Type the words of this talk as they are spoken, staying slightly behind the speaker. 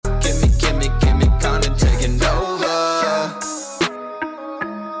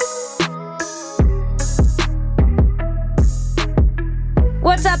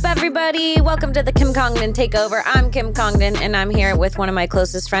everybody. Welcome to the Kim Congdon Takeover. I'm Kim Congdon, and I'm here with one of my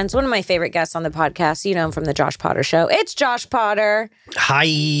closest friends, one of my favorite guests on the podcast. You know him from the Josh Potter Show. It's Josh Potter.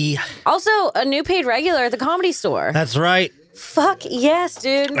 Hi. Also, a new paid regular at the Comedy Store. That's right. Fuck yes,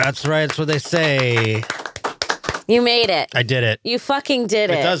 dude. That's right. That's what they say. You made it. I did it. You fucking did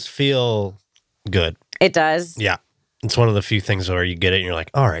it. It does feel good. It does? Yeah. It's one of the few things where you get it and you're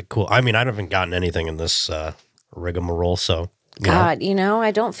like, all right, cool. I mean, I haven't gotten anything in this rigmarole, so... God, you know,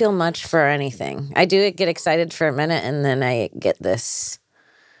 I don't feel much for anything. I do get excited for a minute, and then I get this.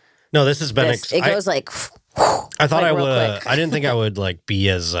 No, this has been... It goes like... I thought like I real would... quick. I didn't think I would like be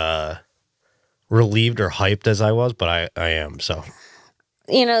as relieved or hyped as I was, but I am, so...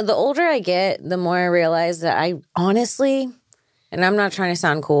 You know, the older I get, the more I realize that I honestly, and I'm not trying to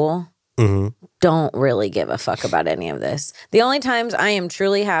sound cool, don't really give a fuck about any of this. The only times I am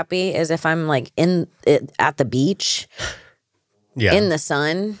truly happy is if I'm like at the beach, in the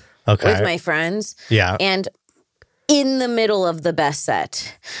sun, with my friends, and in the middle of the best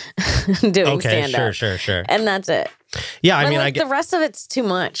set doing stand-up. Sure. And that's it. Yeah, I mean, like, the rest of it's too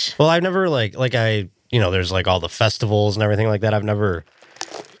much. Well, I've never there's like all the festivals and everything like that. I've never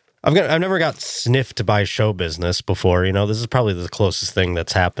got sniffed by show business before. You know, this is probably the closest thing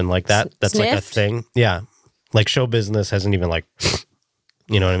that's happened like that. That's sniffed? like a thing. Yeah, like show business hasn't even like,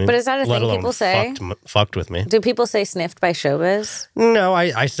 you know what I mean? But is that a Let thing alone people say? Fucked with me. Do people say sniffed by showbiz? No,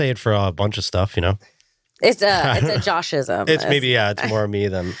 I say it for a bunch of stuff. You know, It's a Joshism. It's more me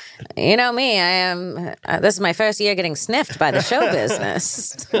than... You know me, I am... this is my first year getting sniffed by the show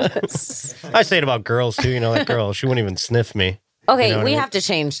business. I say it about girls, too. You know, that girl, she wouldn't even sniff me. Okay, you know we have to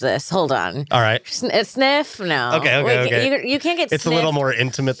change this. Hold on. All right. Sniff? No. Okay. You can't get It's sniffed. a little more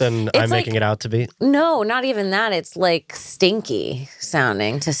intimate than I'm making it out to be. No, not even that. It's like stinky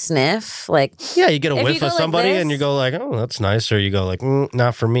sounding to sniff. Like, yeah, you get a whiff of somebody like this, and you go like, oh, that's nice. Or you go like,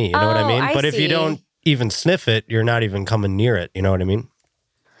 not for me. You know what I mean? But if you don't even sniff it, you're not even coming near it. You know what I mean?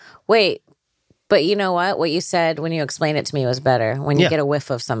 Wait, but you know what? What you said when you explained it to me was better. When you get a whiff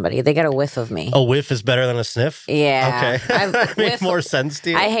of somebody, they get a whiff of me. A whiff is better than a sniff? Yeah. Okay. That makes more sense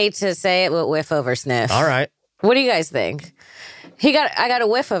to you? I hate to say it, but whiff over sniff. All right. What do you guys think? I got a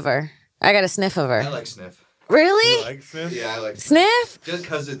whiff of her. I got a sniff of her. I like sniff. Really? You like sniff? Yeah, I like sniff. Just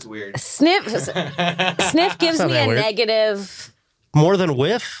because it's weird. Sniff gives me a negative... More than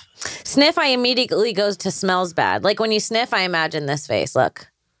whiff? Sniff, I immediately goes to smells bad. Like when you sniff, I imagine this face. Look.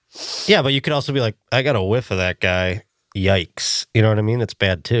 Yeah, but you could also be like, I got a whiff of that guy. Yikes. You know what I mean? It's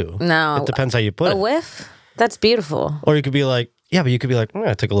bad too. No. It depends how you put it. A whiff? That's beautiful. Or you could be like, I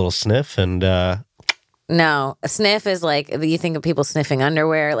took a little sniff and... No, a sniff is like, you think of people sniffing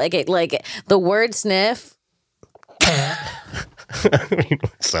underwear. Like the word sniff...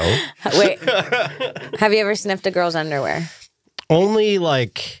 So? Wait. Have you ever sniffed a girl's underwear? Only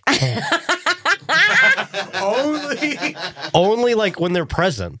like... Only like when they're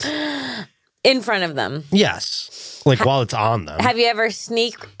present. In front of them. Yes. Like while it's on them. Have you ever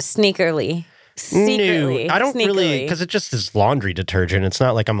sneakerly? No, I don't really, because it just is laundry detergent. It's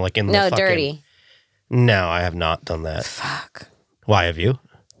not like I'm like in the fucking... dirty. No, I have not done that. Fuck. Why have you?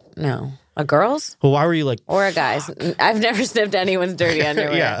 No. A girl's? Well, why were you like... Or a guy's. I've never sniffed anyone's dirty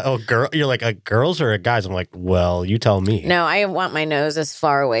underwear. Yeah. Oh, girl. You're like, a girl's or a guy's? I'm like, well, you tell me. No, I want my nose as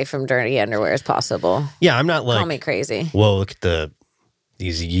far away from dirty underwear as possible. Yeah, I'm not like... Call me crazy. Whoa, look at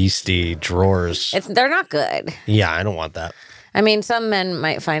these yeasty drawers. They're not good. Yeah, I don't want that. I mean, some men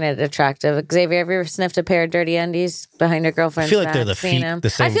might find it attractive. Xavier, have you ever sniffed a pair of dirty undies behind your girlfriend's I feel like back? they're the feet. The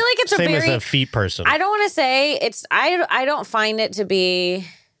same, I feel like it's same as a feet person. I don't want to say it's... I don't find it to be...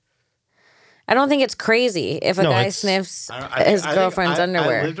 I don't think it's crazy if a guy sniffs his girlfriend's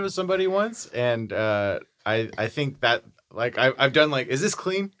underwear. I lived with somebody once, and I think that, like, I've done, like, is this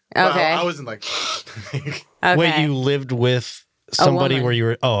clean? Okay. I wasn't like... Okay. Wait, you lived with somebody where you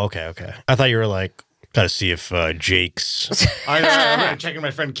were... Oh, okay. I thought you were like... Got to see if Jake's... I'm checking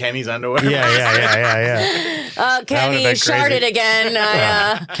my friend Kenny's underwear. Yeah. Kenny sharted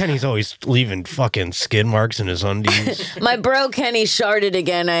again. Kenny's always leaving fucking skid marks in his undies. My bro Kenny sharted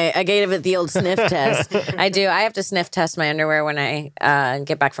again. I gave it the old sniff test. I do. I have to sniff test my underwear when I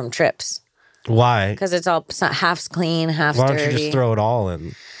get back from trips. Why? Because it's all half clean, half dirty. Why don't you just throw it all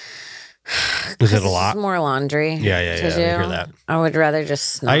in? Is it a lot? More laundry. Yeah. I hear that. I would rather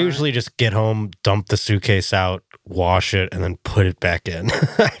just snore. I usually just get home, dump the suitcase out, wash it, and then put it back in.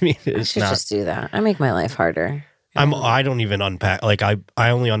 I mean, I should just do that. I make my life harder. I don't even unpack. Like I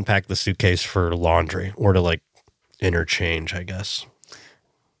only unpack the suitcase for laundry or to like interchange, I guess.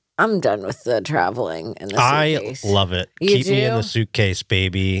 I'm done with the traveling in the suitcase. I love it. You Keep me in do? the suitcase,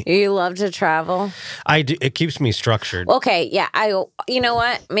 baby. You love to travel? I do. It keeps me structured. Okay, yeah. You know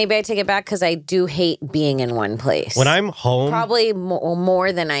what? Maybe I take it back because I do hate being in one place. When I'm home, probably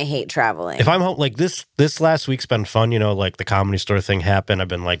more than I hate traveling. if I'm home, like this last week's been fun. You know, like the Comedy Store thing happened. I've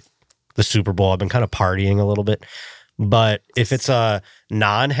been like the Super Bowl. I've been kind of partying a little bit. But if it's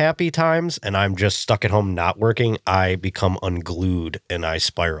non-happy times and I'm just stuck at home not working, I become unglued and I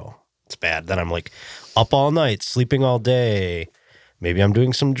spiral. It's bad. Then I'm like up all night, sleeping all day. Maybe I'm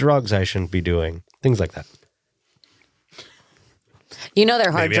doing some drugs I shouldn't be doing. Things like that. You know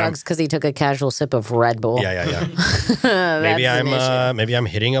they're hard drugs because he took a casual sip of Red Bull. Yeah. maybe I'm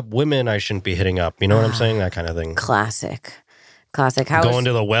hitting up women I shouldn't be hitting up. You know what I'm saying? That kind of thing. Classic. Going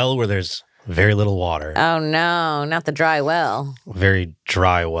to the well where there's very little water. Oh no, not the dry well. Very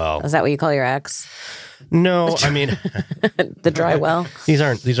dry well. Is that what you call your ex? No, I mean the dry well. These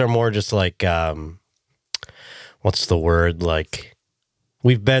are more just like what's the word? Like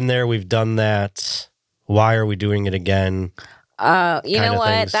we've been there, we've done that. Why are we doing it again? You know what?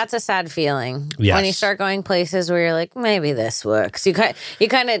 Things. That's a sad feeling. Yes. When you start going places where you're like, maybe this works. You kind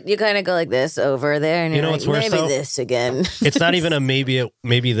of go like this over there, and you know like, what's worse, maybe though? this again. It's not even a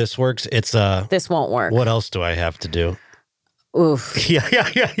maybe this works. It's this won't work. What else do I have to do? Oof. Yeah.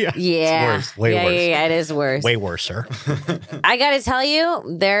 Yeah. It's worse. Way worse. Yeah, it is worse. Way worse, sir. I gotta tell you,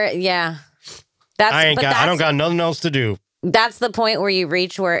 I don't got nothing else to do. That's the point where you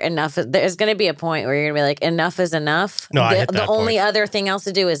reach where enough. There's going to be a point where you're going to be like, enough is enough. No, I hit that the only point. other thing else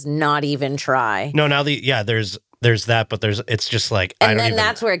to do is not even try. No, now there's that, but it's just like and then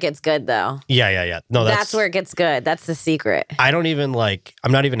that's where it gets good, though. Yeah. No, that's where it gets good. That's the secret. I don't even like.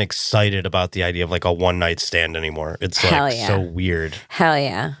 I'm not even excited about the idea of like a one night stand anymore. It's like so weird. Hell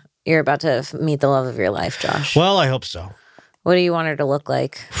yeah, you're about to meet the love of your life, Josh. Well, I hope so. What do you want her to look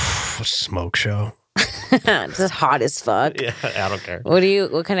like? A smoke show. Just hot as fuck. Yeah, I don't care.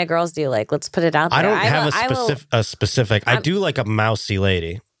 What kind of girls do you like? Let's put it out there. I don't have a specific. I do like a mousy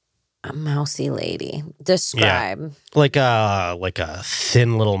lady. A mousy lady. Describe. Yeah. Like a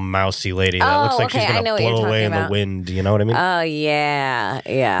thin little mousy lady that looks like she's gonna blow away in the wind. You know what I mean? Oh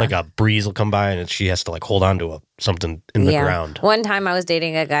yeah. Like a breeze will come by and she has to like hold on to something in the ground. One time I was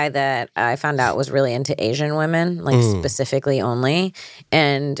dating a guy that I found out was really into Asian women, like specifically only,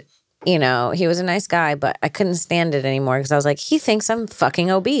 and. You know, he was a nice guy, but I couldn't stand it anymore because I was like, he thinks I'm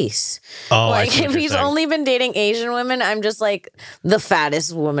fucking obese. Oh, like if he's only been dating Asian women, I'm just like the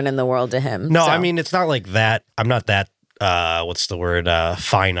fattest woman in the world to him. No, so. I mean it's not like that. I'm not that. What's the word?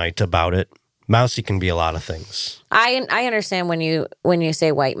 Finite about it. Mousy can be a lot of things. I understand when you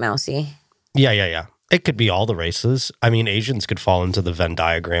say white mousy. Yeah. It could be all the races. I mean, Asians could fall into the Venn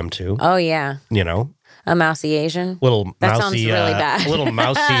diagram too. Oh yeah. You know. A mousy Asian? That sounds mousy, really bad. little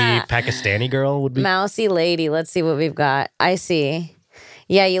mousy Pakistani girl would be. Mousy lady. Let's see what we've got. I see.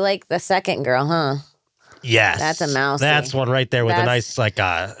 Yeah, you like the second girl, huh? Yes. That's a mousy. That's one right there with a nice, like,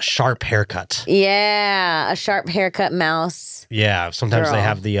 sharp haircut. Yeah, a sharp haircut mouse. Yeah, sometimes girl. they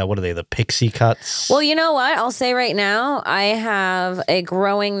have the, what are they, the pixie cuts? Well, you know what? I'll say right now, I have a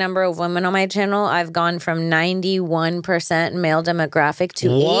growing number of women on my channel. I've gone from 91% male demographic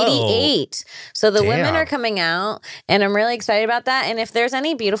to 88. So the women are coming out, and I'm really excited about that. And if there's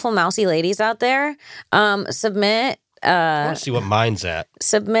any beautiful mousy ladies out there, submit. I want to see what mine's at.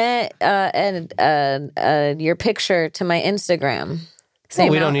 Submit your picture to my Instagram.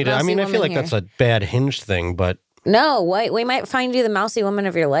 We don't need it. I mean, I feel like that's a bad Hinge thing, but no, we might find you the mousy woman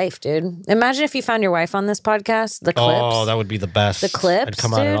of your life, dude. Imagine if you found your wife on this podcast. The clips. Oh, that would be the best. The clips. I'd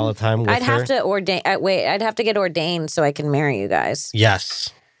come on it all the time with I'd her. have to ordain. I'd have to get ordained so I can marry you guys. Yes.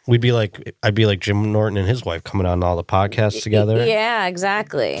 I'd be like Jim Norton and his wife coming on all the podcasts together. Yeah,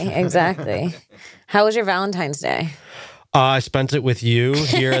 exactly. How was your Valentine's Day? I spent it with you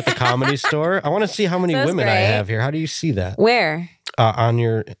here at the Comedy Store. I want to see how many women I have here. How do you see that? Where? On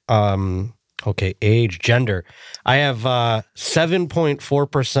your age, gender. I have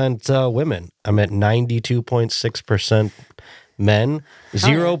 7.4% women. I'm at 92.6% men,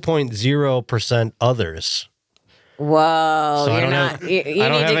 0.0% others. Whoa! So I don't have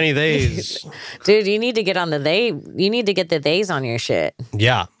any theys. Dude, you need to get on the they. You need to get the theys on your shit.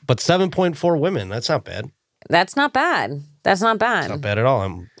 Yeah, but 7.4 women. That's not bad. That's not bad. That's not bad. It's not bad at all.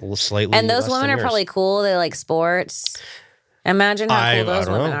 I'm a little slightly. And those less women than are yours. probably cool. They like sports. Imagine how cool those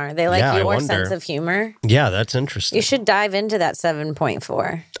women are. They like your sense of humor. Yeah, that's interesting. You should dive into that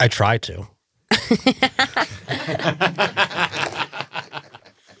 7.4. I try to.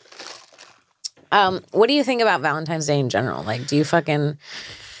 What do you think about Valentine's Day in general? Like, do you fucking...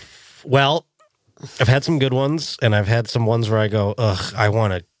 Well, I've had some good ones, and I've had some ones where I go, ugh, I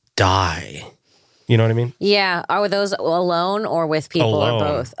want to die. You know what I mean? Yeah. Are those alone or with people Alone. or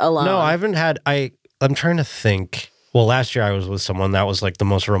both? Alone. No, I haven't had. I'm trying to think. Well, last year I was with someone that was like the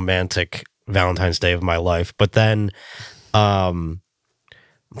most romantic Valentine's Day of my life. But then, I'm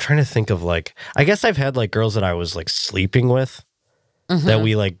trying to think of like. I guess I've had like girls that I was like sleeping with. That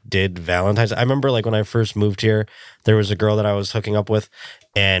we like did Valentine's. I remember like when I first moved here, there was a girl that I was hooking up with,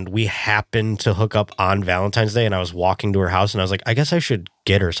 and we happened to hook up on Valentine's Day. And I was walking to her house, and I was like, I guess I should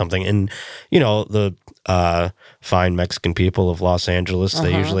get her something. And you know, the fine Mexican people of Los Angeles,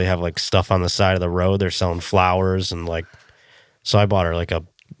 they usually have like stuff on the side of the road. They're selling flowers and like. So I bought her like a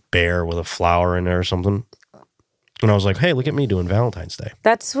bear with a flower in it or something. And I was like, hey, look at me doing Valentine's Day.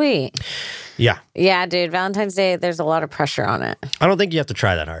 That's sweet. Yeah. Yeah, dude. Valentine's Day, there's a lot of pressure on it. I don't think you have to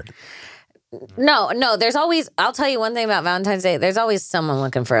try that hard. No. There's always, I'll tell you one thing about Valentine's Day. There's always someone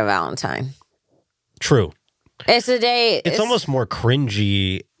looking for a Valentine. True. It's a day. It's almost more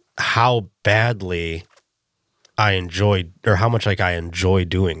cringy how badly I enjoyed, or how much like I enjoy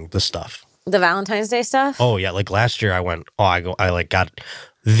doing the stuff. The Valentine's Day stuff? Oh, yeah. Like last year I went, I like got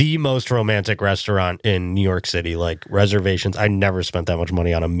the most romantic restaurant in New York City, like reservations. I never spent that much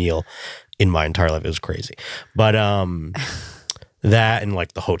money on a meal in my entire life. It was crazy. But that and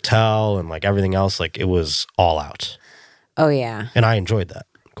like the hotel and like everything else, like it was all out. Oh, yeah. And I enjoyed that.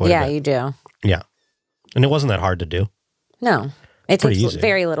 Yeah, you do. Yeah. And it wasn't that hard to do. No. It takes easy.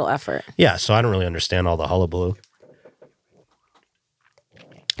 very little effort. Yeah, so I don't really understand all the hullabaloo.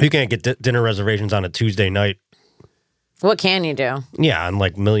 You can't get dinner reservations on a Tuesday night. What can you do? Yeah, and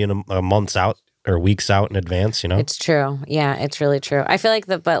like months out or weeks out in advance, you know? It's true. Yeah, it's really true. I feel like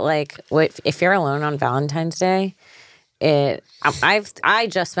but like, if you're alone on Valentine's Day, I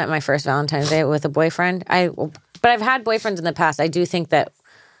just spent my first Valentine's Day with a boyfriend. But I've had boyfriends in the past. I do think that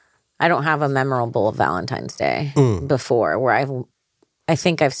I don't have a memorable Valentine's Day before where I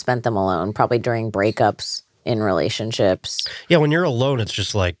think I've spent them alone, probably during breakups in relationships. Yeah, when you're alone, it's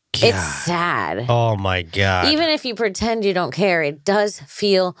just like, God. It's sad. Oh my God. Even if you pretend you don't care, it does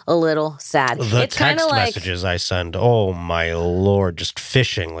feel a little sad. The it's text like, messages I send, oh my Lord, just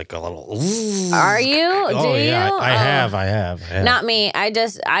fishing like a little. Are you? Oh, do yeah, you? I have. Not me. I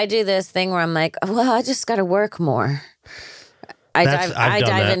do this thing where I'm like, well, I just got to work more. I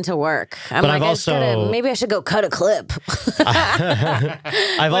dive into work. I'm but like, maybe I should go cut a clip.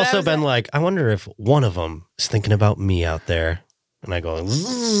 I've also been like, I wonder if one of them is thinking about me out there. And I go,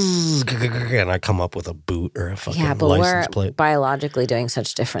 and I come up with a boot or a fucking license plate. Biologically doing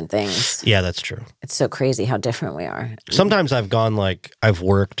such different things. Yeah, that's true. It's so crazy how different we are. Sometimes I've gone like, I've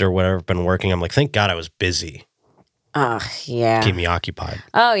worked or whatever, been working. I'm like, thank God I was busy. Oh, yeah. Keep me occupied.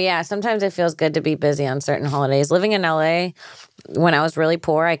 Oh, yeah. Sometimes it feels good to be busy on certain holidays. Living in LA, when I was really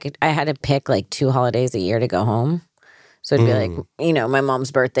poor, I had to pick like 2 holidays a year to go home. So it'd be like, my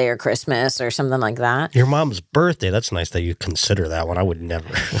mom's birthday or Christmas or something like that. Your mom's birthday. That's nice that you consider that one. I would never.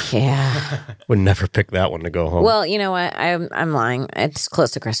 Yeah. Would never pick that one to go home. Well, you know what? I'm lying. It's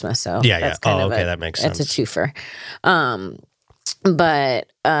close to Christmas, so yeah. Okay, that makes sense. It's a twofer. But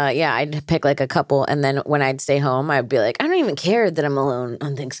I'd pick like a couple, and then when I'd stay home, I'd be like, I don't even care that I'm alone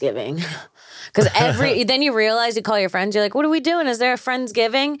on Thanksgiving. Because then you realize, you call your friends, you're like, what are we doing? Is there a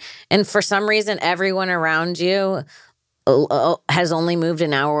Friendsgiving? And for some reason, everyone around you has only moved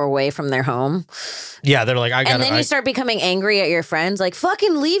an hour away from their home. Yeah, they're like, and then you start becoming angry at your friends, like,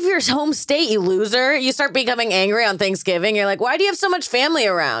 fucking leave your home state, you loser. You start becoming angry on Thanksgiving. You're like, why do you have so much family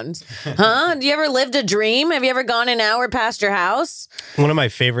around? Huh? Do you ever lived a dream? Have you ever gone an hour past your house? One of my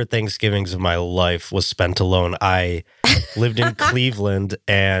favorite Thanksgivings of my life was spent alone. I lived in Cleveland,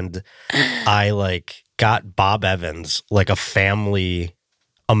 and I like got Bob Evans like a family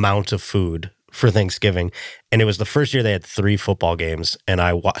amount of food for Thanksgiving, and it was the first year they had 3 football games, and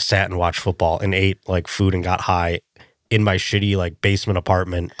I sat and watched football and ate like food and got high in my shitty like basement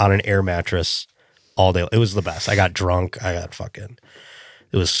apartment on an air mattress all day. It was the best. I got drunk. It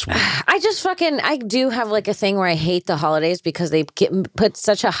was sweet. I do have like a thing where I hate the holidays because they put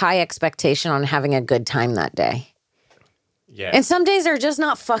such a high expectation on having a good time that day. Yeah. And some days are just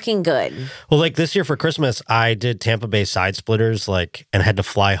not fucking good. Well, like this year for Christmas, I did Tampa Bay Side Splitters, and had to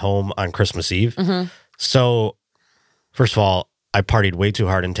fly home on Christmas Eve. Mm-hmm. So, first of all, I partied way too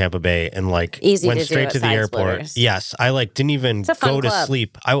hard in Tampa Bay and went straight to the airport. Splitters. Yes, I didn't even go to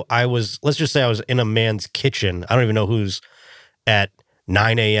sleep. I was, let's just say I was in a man's kitchen. I don't even know who's, at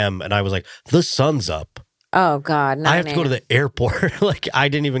 9 a.m. and I was like, the sun's up. Oh, God. I have to go to the airport. I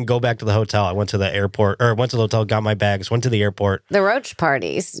didn't even go back to the hotel. I went to the airport, or went to the hotel, got my bags, went to the airport. The roach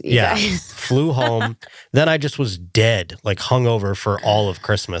parties. Flew home. Then I just was dead, hungover for all of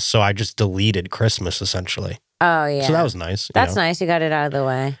Christmas. So I just deleted Christmas, essentially. Oh, yeah. So that was nice. That's nice. You got it out of the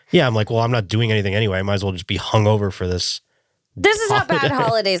way. Yeah, I'm like, well, I'm not doing anything anyway. I might as well just be hungover for this. This is how bad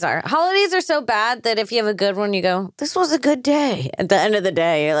holidays are. Holidays are so bad that if you have a good one, you go, this was a good day. At the end of the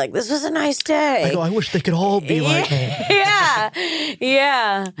day, you're like, this was a nice day. I go, I wish they could all be like Yeah.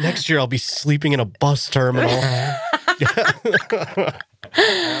 Yeah. Next year, I'll be sleeping in a bus terminal.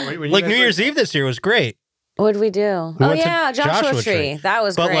 Like New Year's Eve this year was great. What did we do? We Oh, went to yeah. Joshua Tree. That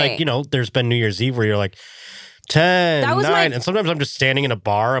was great. But like, there's been New Year's Eve where you're like, 10, 9, and sometimes I'm just standing in a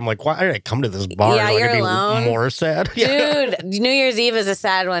bar. I'm like, why did I come to this bar? Yeah, you're alone. More sad. Dude, New Year's Eve is a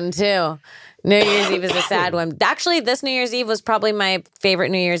sad one, too. New Year's Eve is a sad one. Actually, this New Year's Eve was probably my favorite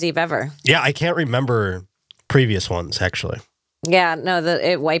New Year's Eve ever. Yeah, I can't remember previous ones, actually. Yeah, no,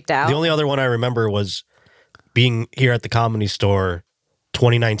 it wiped out. The only other one I remember was being here at the Comedy Store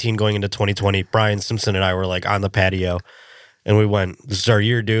 2019 going into 2020. Brian Simpson and I were like on the patio, and we went, this is our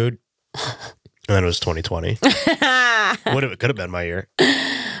year, dude. And then it was 2020. It could have been my year.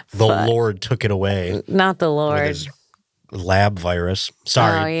 The Lord took it away. Not the Lord. With his lab virus.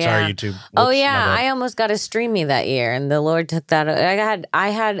 Sorry, sorry, YouTube. Whoops, oh yeah, I almost got a streamy that year, and the Lord took that. I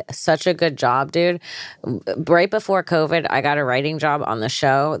had such a good job, dude. Right before COVID, I got a writing job on the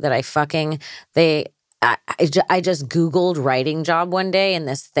show that I just Googled writing job one day, and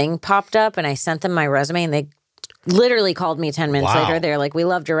this thing popped up, and I sent them my resume, and they literally called me 10 minutes later. They're like, we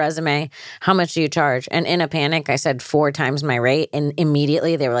loved your resume. How much do you charge? And in a panic, I said 4 times my rate. And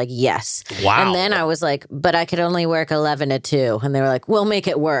immediately they were like, yes. Wow. And then I was like, but I could only work 11 to 2. And they were like, we'll make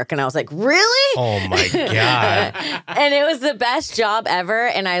it work. And I was like, really? Oh my God. And it was the best job ever.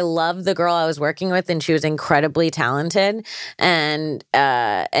 And I loved the girl I was working with. And she was incredibly talented. And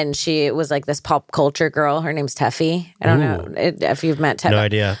she was like this pop culture girl. Her name's Teffy. I don't know if you've met Teffy. No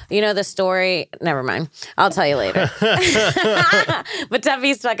idea. You know the story? Never mind. I'll tell you later. But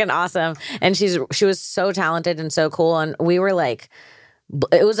Teffy's fucking awesome, and she was so talented and so cool. And we were like,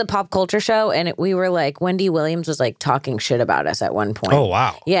 it was a pop culture show, and we were like, Wendy Williams was like talking shit about us at one point. Oh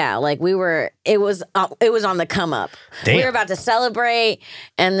wow, yeah, like we were. It was on the come up. Damn. We were about to celebrate,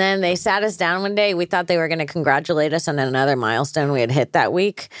 and then they sat us down one day. We thought they were going to congratulate us on another milestone we had hit that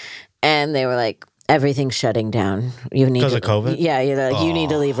week, and they were like, everything's shutting down. You need because of COVID. Yeah, you're like, you need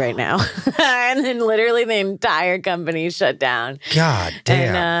to leave right now. And then literally the entire company shut down. God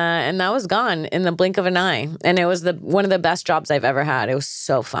damn. And that was gone in the blink of an eye. And it was one of the best jobs I've ever had. It was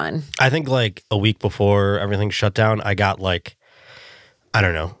so fun. I think like a week before everything shut down, I got like, I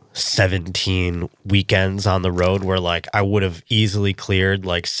don't know, 17 weekends on the road where like I would have easily cleared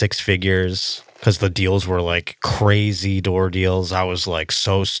like 6 figures. Because the deals were like crazy door deals. I was like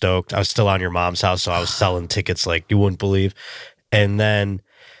so stoked. I was still on your mom's house, so I was selling tickets like you wouldn't believe. And then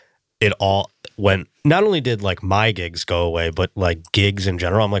it all went, not only did like my gigs go away, but like gigs in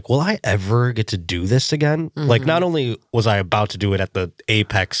general. I'm like, will I ever get to do this again? Mm-hmm. Like not only was I about to do it at the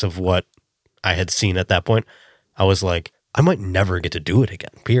apex of what I had seen at that point, I was like, I might never get to do it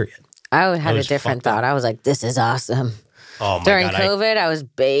again, period. I had a different thought. I was like, this is awesome. Oh my During God, COVID, I was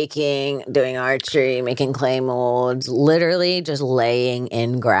baking, doing archery, making clay molds, literally just laying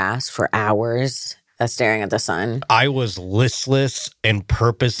in grass for hours, staring at the sun. I was listless and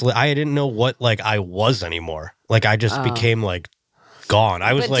purposeless. I didn't know what like I was anymore. Like I just became like gone.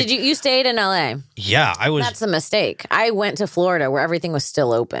 I was but like, did you stayed in LA? Yeah, I was. That's a mistake. I went to Florida where everything was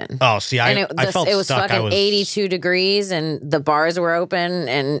still open. Oh, see, I felt it was stuck. fucking 82 degrees and the bars were open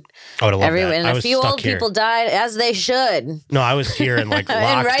and everyone. And a few old people died, as they should. No, I was here in like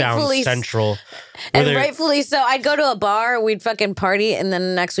lockdown central. And rightfully so. I'd go to a bar, we'd fucking party, and then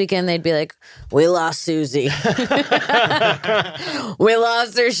the next weekend they'd be like, we lost Susie. We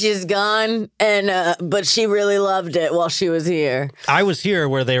lost her, she's gone, and but she really loved it while she was here. I was here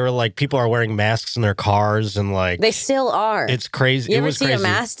where they were like, people are wearing masks in their cars and like... They still are. It's crazy. You ever see a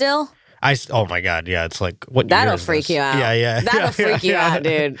mask still? Oh my God, yeah, it's like, what That'll freak you out. Yeah. That'll freak you out,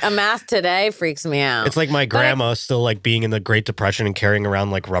 dude. A mask today freaks me out. It's like my grandma still like being in the Great Depression and carrying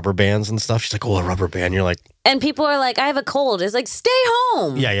around like rubber bands and stuff. She's like, oh, a rubber band. You're like... And people are like, I have a cold. It's like, stay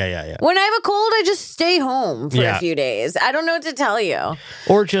home. Yeah. When I have a cold, I just stay home for a few days. I don't know what to tell you.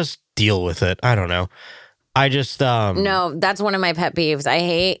 Or just deal with it. I don't know. I just No, that's one of my pet peeves. I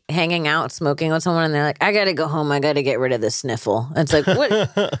hate hanging out smoking with someone and they're like, I gotta go home, I gotta get rid of the sniffle. It's like, what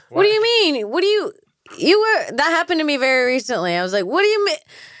what do you mean? What do you that happened to me very recently. I was like, what do you mean?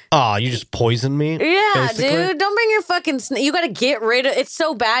 Oh, you just poisoned me? Yeah, basically? Dude. Don't bring your fucking you gotta get rid of it's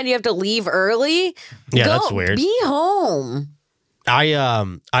so bad you have to leave early. Yeah, that's weird. Be home.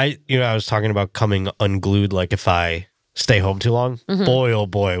 I was talking about coming unglued, like if I stay home too long. Mm-hmm. Boy, oh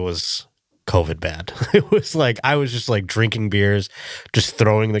boy, was COVID bad. It was like I was just like drinking beers, just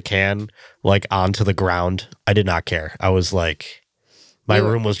throwing the can like onto the ground. I did not care. I was like, my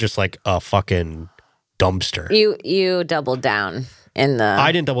room was just like a fucking dumpster. You doubled down in the.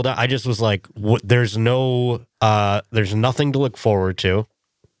 I didn't double down. I just was like, there's nothing to look forward to.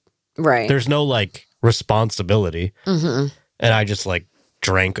 Right. There's no like responsibility. Mm-hmm. And I just like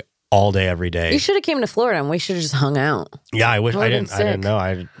drank all day, every day. You should have came to Florida and we should have just hung out. Yeah, I wish I didn't know.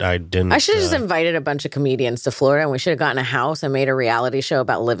 I didn't. I should have just invited a bunch of comedians to Florida and we should have gotten a house and made a reality show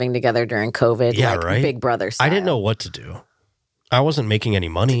about living together during COVID. Yeah, like right. Big Brother style. I didn't know what to do. I wasn't making any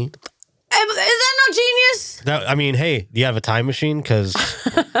money. Is that not genius? I mean, hey, do you have a time machine? Because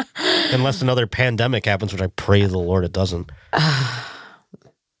unless another pandemic happens, which I pray the Lord it doesn't.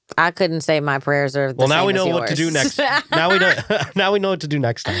 I couldn't say my prayers are. Well, now we know what to do next. Now we know. Now we know what to do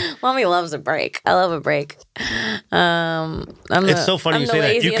next time. Mommy loves a break. I love a break. It's so funny you say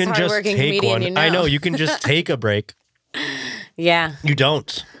that. You can just take one. You know. I know you can just take a break. Yeah. You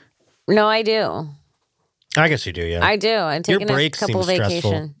don't. No, I do. I guess you do, yeah. I do. I'm taking a couple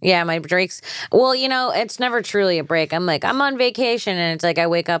vacation. Yeah, my breaks. Well, it's never truly a break. I'm like, I'm on vacation, and it's like I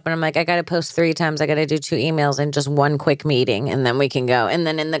wake up and I'm like, I got to post 3 times. I got to do 2 emails and just 1 quick meeting, and then we can go. And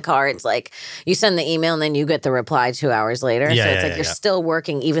then in the car, it's like you send the email and then you get the reply 2 hours later. Yeah, so it's like you're still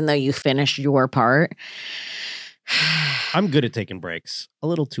working even though you finished your part. I'm good at taking breaks. A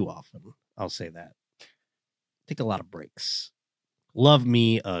little too often. I'll say that. Take a lot of breaks. Love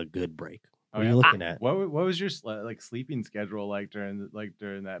me a good break. What are you looking at? What was your like sleeping schedule like during that?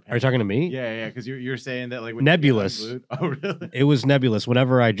 Pandemic? Are you talking to me? Yeah, because you're saying that like when nebulous. Oh, really? It was nebulous.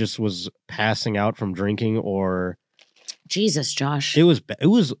 Whenever I just was passing out from drinking or Jesus, Josh, it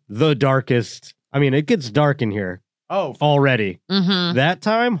was the darkest. I mean, it gets dark in here. Oh, already. Mm-hmm. That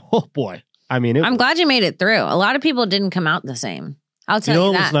time, oh boy. I mean, I'm glad you made it through. A lot of people didn't come out the same. I'll tell you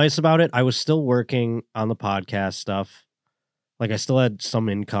what that. was nice about it? I was still working on the podcast stuff. Like I still had some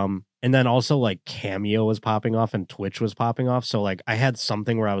income. And then also like Cameo was popping off and Twitch was popping off. So like I had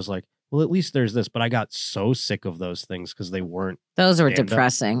something where I was like, well, at least there's this. But I got so sick of those things because they weren't. Those were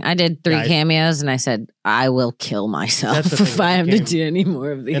depressing. I did 3 cameos and I said, I will kill myself if I have to do any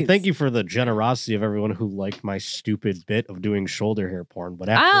more of these. And thank you for the generosity of everyone who liked my stupid bit of doing shoulder hair porn. But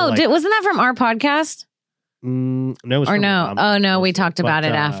wasn't that from our podcast? No. It was no, we talked about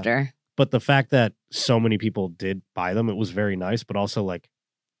it after. But the fact that so many people did buy them, it was very nice. But also like,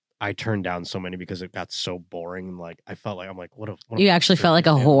 I turned down so many because it got so boring. And like, I felt like, I'm like, what you actually felt like a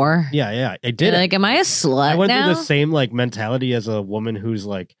whore? Yeah. I did. Like, am I a slut I went now? through the same like mentality as a woman who's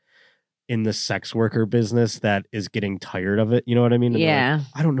like in the sex worker business that is getting tired of it. You know what I mean? And yeah. Like,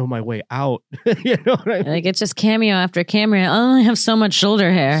 I don't know my way out. You know what I mean? Like, it's just cameo after cameo. I only have so much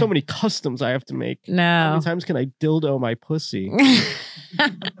shoulder hair. So many customs I have to make. No. How many times can I dildo my pussy?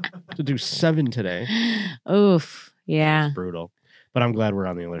 To do 7 today. Oof. Yeah. It's brutal. But I'm glad we're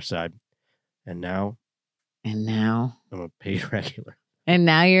on the other side. And now I'm a paid regular. And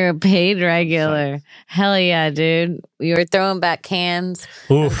now you're a paid regular. Hell yeah, dude. You were throwing back cans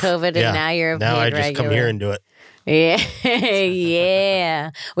from COVID, and now you're a paid regular. Now I just come here and do it. Yeah.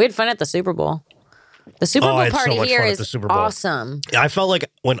 Yeah. We had fun at the Super Bowl. The Super Bowl party here is awesome. I felt like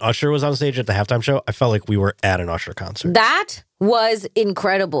when Usher was on stage at the halftime show, I felt like we were at an Usher concert. That was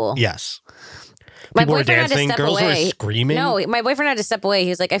incredible. Yes. My People were boyfriend dancing. had to step Girls away. were screaming. No, my boyfriend had to step away. He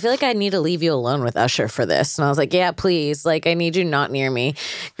was like, I feel like I need to leave you alone with Usher for this. And I was like, yeah, please. Like, I need you not near me.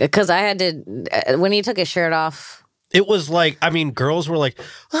 Because I had to, when he took his shirt off. It was like, I mean, girls were like,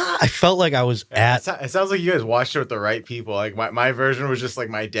 I felt like I was at. It sounds like you guys watched it with the right people. Like my version was just like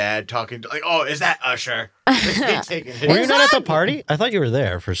my dad talking to, like, oh, is that Usher? Were you not at the party? I thought you were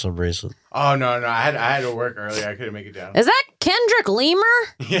there for some reason. Oh, no. I had to work early. I couldn't make it down. Is that Kendrick Lemur?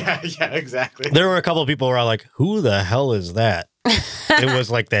 Yeah, exactly. There were a couple of people who were like, who the hell is that? It was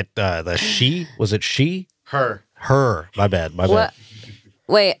like that, the she. Was it she? Her. My bad.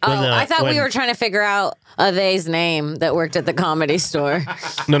 Wait, I thought we were trying to figure out a they's name that worked at the Comedy Store.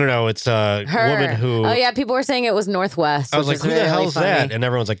 No. It's a woman who. Oh, yeah. People were saying it was Northwest. I was like, who the hell's that? And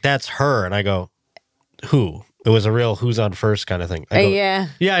everyone's like, that's her. And I go, who? It was a real who's on first kind of thing. I go, yeah.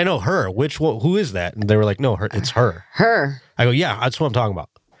 Yeah, I know her. Who is that? And they were like, no, it's her. Her. I go, yeah, that's what I'm talking about.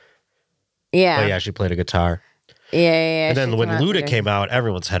 Yeah. But yeah, she played a guitar. Yeah. And then when Luda came out,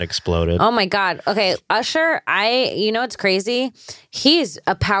 everyone's head exploded. Oh my God. Okay, Usher, it's crazy. He's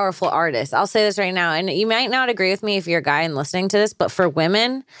a powerful artist. I'll say this right now. And you might not agree with me if you're a guy and listening to this, but for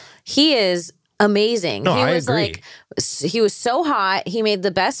women, he is amazing. No, I agree. He was so hot. He made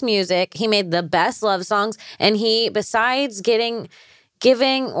the best music. He made the best love songs. And he, besides getting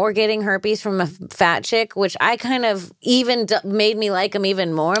giving or getting herpes from a fat chick, which I kind of even made me like him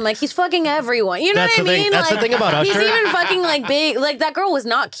even more. I'm like, he's fucking everyone. You know what I mean? That's like, the thing about Usher. He's even fucking like big. Like that girl was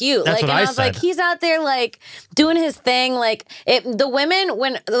not cute. That's like, what and I was said. like, he's out there like doing his thing. Like the women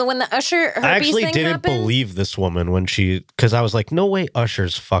when the Usher herpes I actually thing didn't happened, believe this woman when because I was like, no way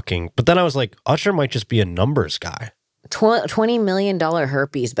Usher's fucking. But then I was like, Usher might just be a numbers guy. $20 million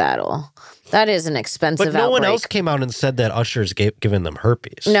herpes battle. That is an expensive But no one outbreak. else came out and said that Usher's giving them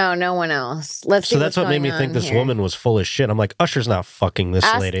herpes. No one else. Let's see. So that's what made me think this woman was full of shit. I'm like, Usher's not fucking this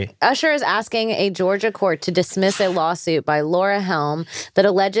lady. Usher is asking a Georgia court to dismiss a lawsuit by Laura Helm that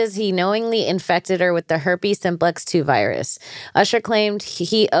alleges he knowingly infected her with the herpes simplex 2 virus. Usher claimed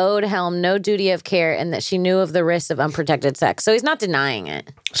he owed Helm no duty of care and that she knew of the risks of unprotected sex. So he's not denying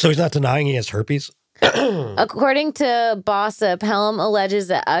it. So he's not denying he has herpes? According to Bossip, Helm alleges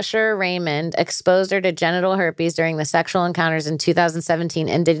that Usher Raymond exposed her to genital herpes during the sexual encounters in 2017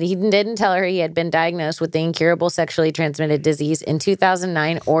 and he didn't tell her he had been diagnosed with the incurable sexually transmitted disease in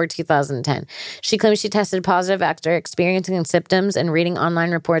 2009 or 2010. She claims she tested positive after experiencing symptoms and reading online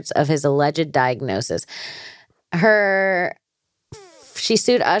reports of his alleged diagnosis. She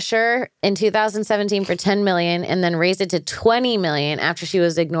sued Usher in 2017 for $10 million and then raised it to $20 million after she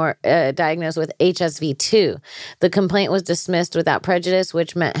was diagnosed with HSV-2. The complaint was dismissed without prejudice,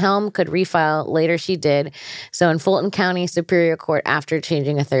 which meant Helm could refile. Later, she did so in Fulton County Superior Court after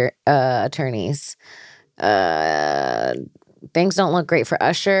changing attorneys. Things don't look great for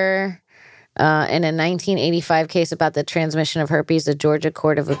Usher. In a 1985 case about the transmission of herpes, the Georgia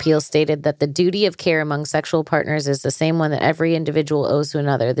Court of Appeals stated that the duty of care among sexual partners is the same one that every individual owes to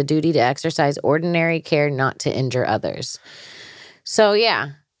another, the duty to exercise ordinary care not to injure others. So,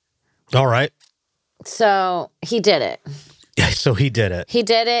 yeah. All right. So, he did it. Yeah, so he did it. He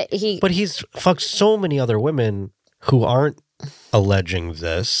did it. But he's fucked so many other women who aren't alleging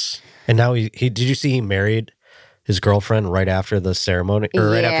this. And now did you see he married his girlfriend right after the ceremony or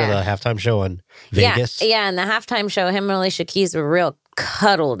right after the halftime show in Vegas? Yeah, in the halftime show, him and Alicia Keys were real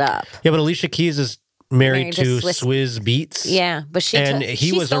cuddled up. Yeah, but Alicia Keys is married to Swizz Beatz. Yeah, but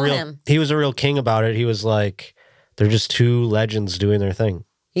he was a real king about it. He was like, they're just two legends doing their thing.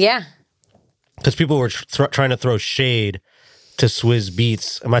 Yeah. Because people were trying to throw shade to Swizz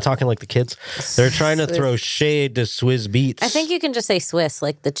Beatz. Am I talking like the kids? They're trying to throw shade to Swizz Beatz. I think you can just say Swiss,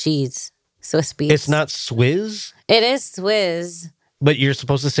 like the cheese. Swiss Beats. It's not Swizz? It is Swizz. But you're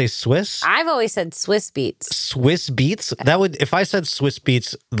supposed to say Swiss? I've always said Swiss Beats. Swiss Beats? That would, if I said Swiss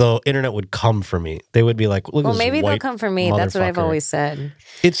Beats, the internet would come for me. They would be like, look, well, this maybe they'll white come for me. That's what I've motherfucker. always said.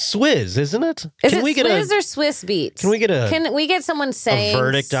 It's Swizz, isn't it? Is it Swizz or Swiss Beats? Can we get someone saying a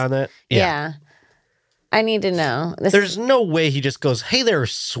verdict on that? Yeah. I need to know. There's no way he just goes, hey, there are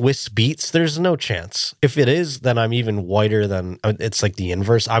Swiss Beats. There's no chance. If it is, then I'm even whiter than, it's like the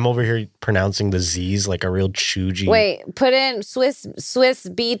inverse. I'm over here pronouncing the Z's like a real choogy. Wait, put in Swiss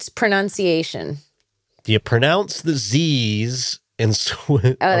Beats pronunciation. You pronounce the Z's in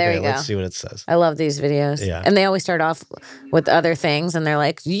Swiss. Oh, there you go. Let's see what it says. I love these videos. Yeah. And they always start off with other things and they're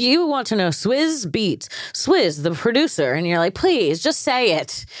like, you want to know Swizz Beats. Swizz, the producer. And you're like, please, just say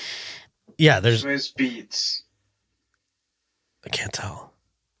it. Yeah, there's Swizz Beats. I can't tell.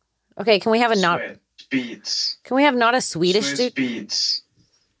 Okay, can we have Swizz Beats. Can we have not a Swedish Swizz dude? Beats.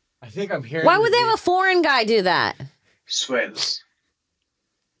 I think I'm hearing. Why would they have a foreign guy do that? Swizz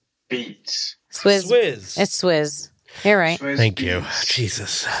Beats. Swizz. It's Swizz. You're right. Swizz Thank Beats. you.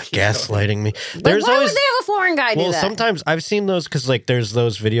 Jesus, gaslighting me. But why would they have a foreign guy do that? Well, sometimes I've seen those because like there's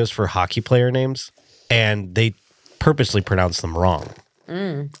those videos for hockey player names, and they purposely pronounce them wrong.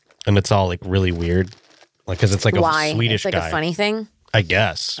 And it's all like really weird, like because it's like a Swedish it's like guy. a funny thing. I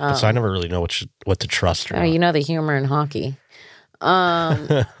guess. So I never really know what to trust. Or not. You know the humor in hockey.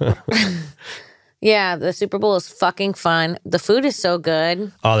 Yeah, the Super Bowl is fucking fun. The food is so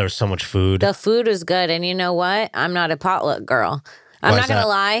good. Oh, there's so much food. The food is good, and you know what? I'm not a potluck girl. I'm not gonna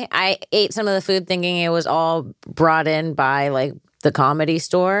lie. I ate some of the food thinking it was all brought in by like the Comedy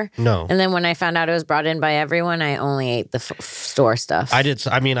Store. No. And then when I found out it was brought in by everyone, I only ate the store stuff. I did.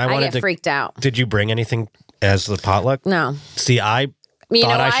 I mean, I wanted get freaked out. Did you bring anything as the potluck? No. See, I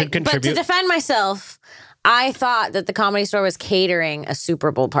thought I should contribute. But to defend myself, I thought that the Comedy Store was catering a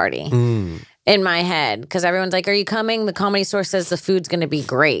Super Bowl party in my head because everyone's like, are you coming? The Comedy Store says the food's going to be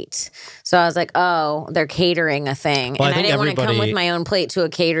great. So I was like, oh, they're catering a thing. Well, and I didn't want to come with my own plate to a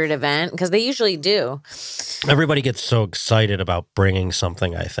catered event because they usually do. Everybody gets so excited about bringing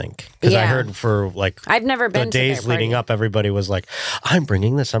something, I think. Because I heard for like I've never been the days leading up, everybody was like, I'm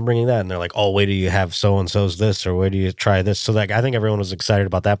bringing this, I'm bringing that. And they're like, oh, wait till you have so-and-so's this or wait till you try this. So like, I think everyone was excited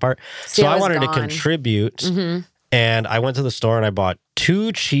about that part. So I wanted to contribute And I went to the store and I bought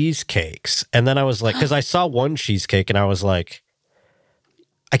 2 cheesecakes. And then I was like, because I saw one cheesecake and I was like,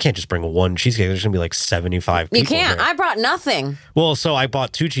 I can't just bring one cheesecake. There's going to be like 75 people. You can't. Here. I brought nothing. Well, so I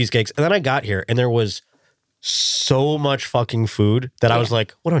bought 2 cheesecakes and then I got here and there was so much fucking food that I was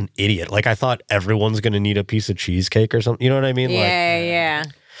like, what an idiot. Like, I thought everyone's going to need a piece of cheesecake or something. You know what I mean? Yeah.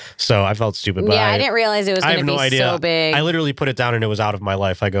 So I felt stupid. But I didn't realize it was going to be idea. so big. I literally put it down and it was out of my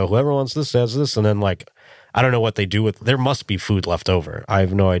life. I go, whoever wants this has this. And then like, I don't know what they do with. There must be food left over. I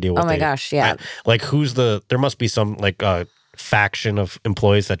have no idea what. Oh my gosh, yeah. Like there must be some like faction of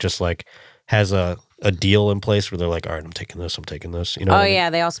employees that just like has a deal in place where they're like, all right, I'm taking this. You know? Oh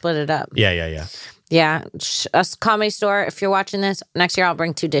yeah, they all split it up. Yeah. Yeah, a comedy store. If you're watching this next year, I'll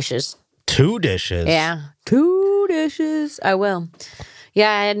bring 2 dishes. 2 dishes. Yeah, 2 dishes. I will. Yeah,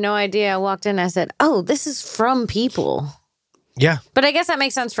 I had no idea. I walked in. I said, "Oh, this is from people." Yeah. But I guess that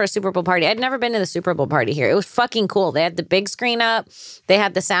makes sense for a Super Bowl party. I'd never been to the Super Bowl party here. It was fucking cool. They had the big screen up. They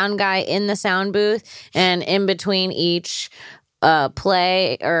had the sound guy in the sound booth. And in between each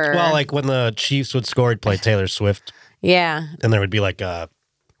play or... Well, like when the Chiefs would score, he'd play Taylor Swift. Yeah. And there would be like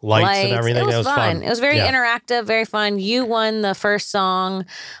lights and everything. It was fun. It was very interactive, very fun. You won the first song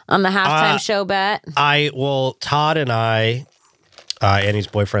on the halftime show bet. Todd and I, Annie's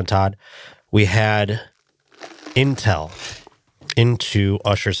boyfriend Todd, we had intel into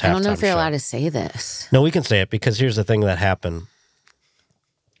Usher's halftime show. I don't know if you're allowed to say this. No, we can say it because here's the thing that happened.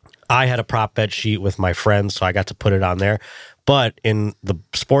 I had a prop bet sheet with my friends, so I got to put it on there. But in the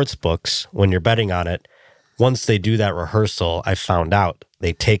sports books, when you're betting on it, once they do that rehearsal, I found out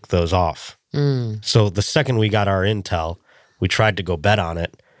they take those off. So the second we got our intel, we tried to go bet on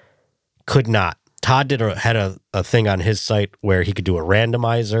it. Could not. Todd had a thing on his site where he could do a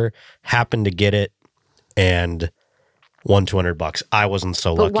randomizer, happened to get it, and won $200. I wasn't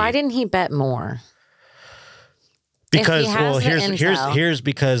so lucky. But why didn't he bet more? Because here's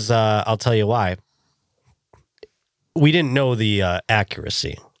because I'll tell you why. We didn't know the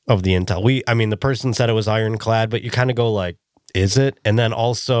accuracy of the intel. The person said it was ironclad, but you kind of go like, is it? And then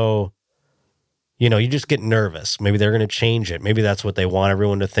also, you just get nervous. Maybe they're going to change it. Maybe that's what they want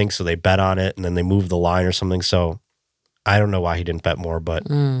everyone to think, so they bet on it and then they move the line or something. So I don't know why he didn't bet more, but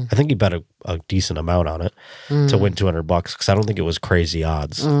I think he bet a decent amount on it to win $200 because I don't think it was crazy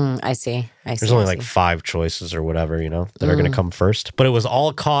odds. I see. There's only like 5 choices or whatever, that are going to come first. But it was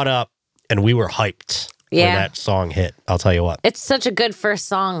all caught up and we were hyped when that song hit. I'll tell you what. It's such a good first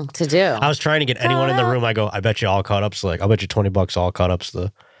song to do. I was trying to get anyone in the room. I go, I bet you all caught up. So like, I'll bet you $20 all caught up's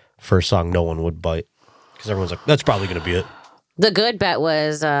the first song no one would bite. Because everyone's like, that's probably going to be it. The good bet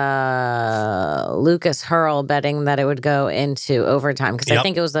was Lucas Hurl betting that it would go into overtime because I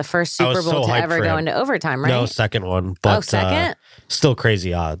think it was the first Super Bowl to ever go into overtime, right? No, second one. But, second? Still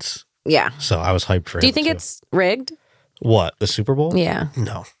crazy odds. Yeah. So I was hyped for it. Do you think it's rigged? What? The Super Bowl? Yeah.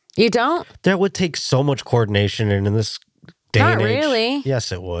 No. You don't? That would take so much coordination, and in this day and age... Not really.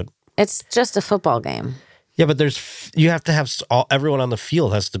 Yes, it would. It's just a football game. Yeah, but you have to have... everyone on the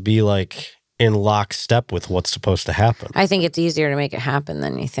field has to be like... in lockstep with what's supposed to happen. I think it's easier to make it happen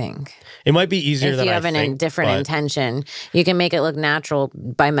than you think. It might be easier than I think. If you have a different intention, you can make it look natural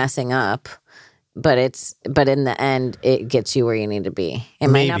by messing up, but in the end, it gets you where you need to be. It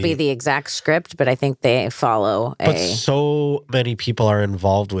might not be the exact script, but I think they follow But so many people are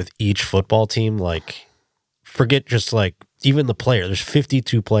involved with each football team, like, forget just like, even the player. There's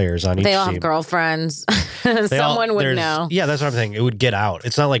 52 players on each team. They all have girlfriends. Someone would know. Yeah, that's what I'm saying. It would get out.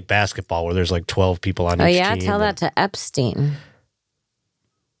 It's not like basketball where there's like 12 people on each team. Oh, yeah? Tell that to Epstein.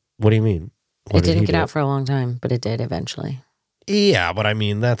 What do you mean? It didn't get out for a long time, but it did eventually. Yeah, but I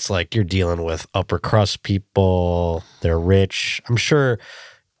mean, that's like you're dealing with upper crust people. They're rich. I'm sure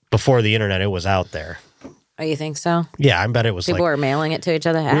before the internet, it was out there. Oh, you think so? Yeah, I bet it was. People were mailing it to each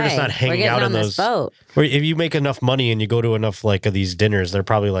other. We're just not hanging out on those boat. Where if you make enough money and you go to enough like of these dinners, they're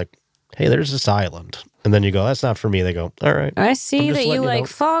probably like, "Hey, there's this island," and then you go, "That's not for me." They go, "All right." I see that you like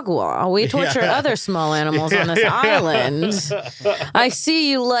fogwa. We torture other small animals on this island. I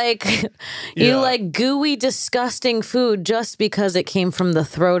see you like like gooey, disgusting food just because it came from the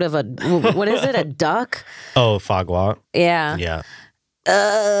throat of what is it? A duck? Oh, fogwa. Yeah. Yeah.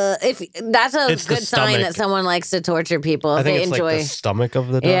 If that's a it's good sign that someone likes to torture people. I think they it's enjoy like the stomach of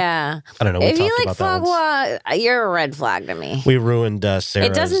the duck. Yeah, I don't know. If you like fogwa, you're a red flag to me. We ruined Sarah's.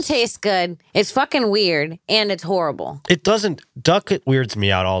 It doesn't taste good. It's fucking weird and it's horrible. It doesn't. Duck it weirds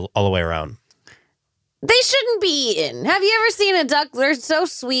me out all the way around. They shouldn't be eaten. Have you ever seen a duck? They're so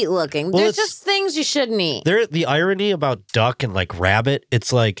sweet looking. There's just things you shouldn't eat. The irony about duck and like rabbit,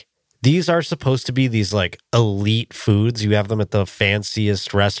 it's like these are supposed to be these like elite foods. You have them at the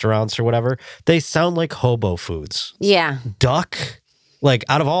fanciest restaurants or whatever. They sound like hobo foods. Yeah. Duck, like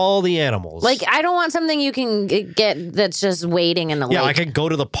out of all the animals. Like, I don't want something you can get that's just waiting in the lake. Yeah, I could go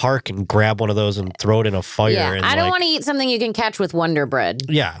to the park and grab one of those and throw it in a fire. Yeah, and I don't want to eat something you can catch with Wonder Bread.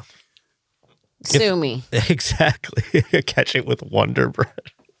 Yeah. Sue me. Exactly. Catch it with Wonder Bread.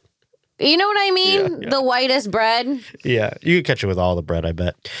 You know what I mean? Yeah. The whitest bread. Yeah, you can catch it with all the bread, I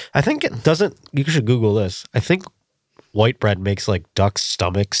bet. I think it doesn't, you should Google this. I think white bread makes like duck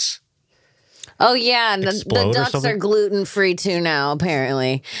stomachs. Oh, yeah. The Explode or ducks something? are gluten-free too now,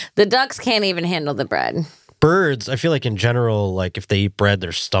 apparently. The ducks can't even handle the bread. Birds, I feel like in general, like if they eat bread,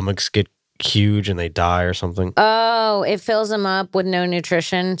 their stomachs get huge and they die or something. Oh, it fills them up with no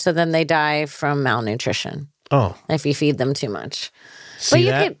nutrition, so then they die from malnutrition Oh, if you feed them too much. see you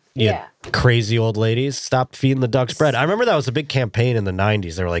that? could- You yeah. crazy old ladies, stop feeding the ducks bread. I remember that was a big campaign in the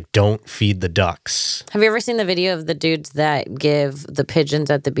 90s. They were like, don't feed the ducks. Have you ever seen the video of the dudes that give the pigeons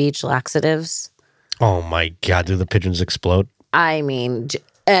at the beach laxatives? Oh my God, do the pigeons explode? I mean,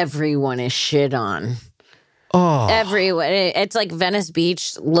 everyone is shit on. Oh, Everyone. It's like Venice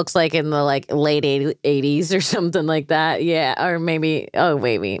Beach looks like in the like late 80s or something like that. Yeah. Or maybe,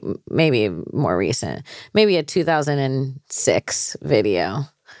 maybe more recent. Maybe a 2006 video.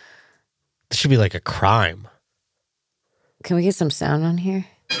 this should be like a crime. Can we get some sound on here?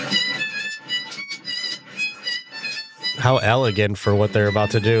 How elegant for what they're about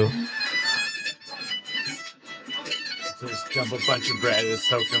to do. Just dump a bunch of bread that's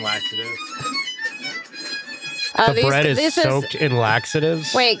soaked in laxative. The bread is soaked in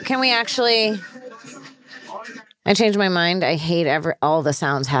laxatives. Wait, can we actually... I changed my mind. I hate all the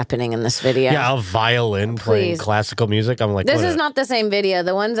sounds happening in this video. Yeah, a violin playing Please. classical music. I'm like, This what is not the same video.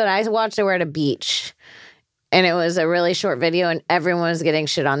 The ones that I watched, they were at a beach. And it was a really short video, and everyone was getting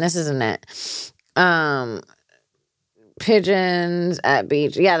shit on. This isn't it. Pigeons at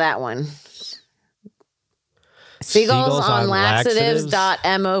beach. Yeah, that one. Seagulls on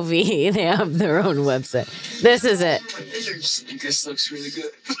laxatives.mov. They have their own website. This is it. This looks really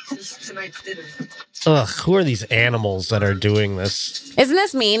good. Tonight's dinner. Ugh, who are these animals that are doing this? Isn't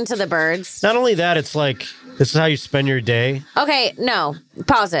this mean to the birds? Not only that, it's like, this is how you spend your day. Okay, no.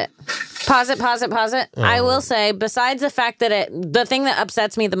 Pause it. Pause it. I will say, besides the fact that the thing that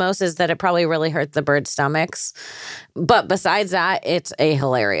upsets me the most is that it probably really hurt the birds' stomachs. But besides that, it's a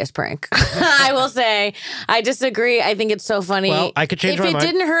hilarious prank. I will say, I disagree. I think it's so funny. Well, I could change my If it mind.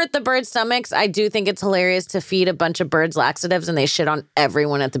 didn't hurt the birds' stomachs, I do think it's hilarious to feed a bunch of birds laxatives and they shit on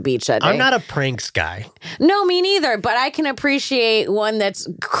everyone at the beach that day. I'm not a pranks guy. No, me neither. But I can appreciate one that's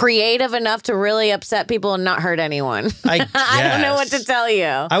creative enough to really upset people and not hurt anyone. I I don't know what guess. to tell you.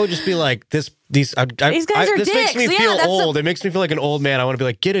 I would just be like, these These guys are this makes me dicks. feel Yeah, that's old. It makes me feel like an old man. I want to be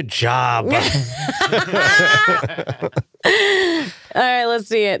like, get a job. All right, let's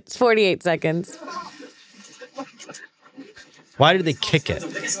see it. It's 48 seconds. Why did they kick it?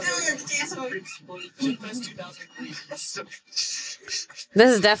 This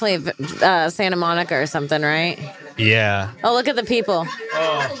is definitely Santa Monica or something, right? Yeah. Oh, look at the people.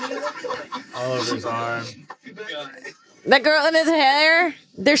 Oh, all over his arm. That girl in his hair,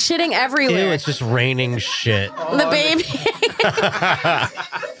 they're shitting Ew, everywhere. it's just raining shit. The baby.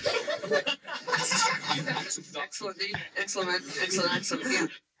 Excellent. Yeah.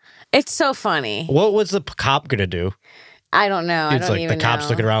 It's so funny. What was the cop gonna do? I don't know. I It's don't like even the cops know.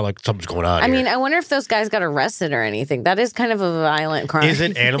 looking around like something's going on. I here. mean, I wonder if those guys got arrested or anything. That is kind of a violent crime. Is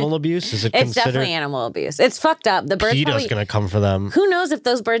it animal abuse? Is it It's considered? definitely animal abuse. It's fucked up. The birds PETA's probably... gonna come for them. Who knows if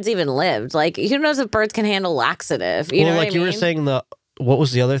those birds even lived? Like, who knows if birds can handle laxative? You know what I you were mean? saying what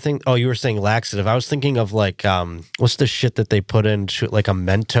was the other thing? Oh, you were saying laxative. I was thinking of like what's the shit that they put into like a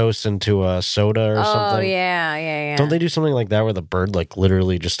Mentos into a soda or something? Oh, yeah. Don't they do something like that where the bird like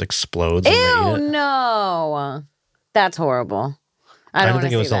literally just explodes and they Ew, eat it? no. That's horrible. I don't didn't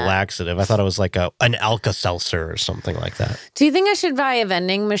think it wanna was see a that. laxative. I thought it was like an Alka-Seltzer or something like that. Do you think I should buy a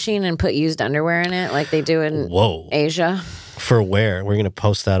vending machine and put used underwear in it like they do in Whoa. Asia? For where? We're going to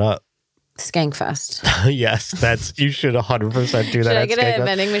post that up. Skankfest. Yes, you should 100% do that. Should I at get a Skankfest.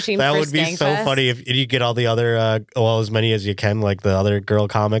 vending machine That for would be so Skankfest? funny if you get all the other, as many as you can, like the other girl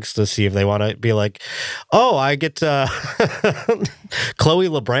comics to see if they want to be like, oh, I get Chloe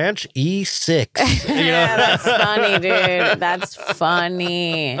LeBranch, E6. You know? Yeah, that's funny, dude. That's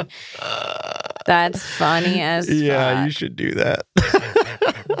funny. That's funny as Yeah, fuck. you should do that.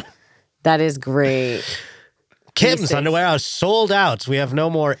 That is great. Kim's E6. underwear are sold out. We have no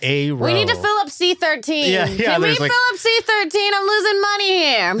more A row. We need to fill up C13. Yeah, Can we there's fill like- up C13? I'm losing money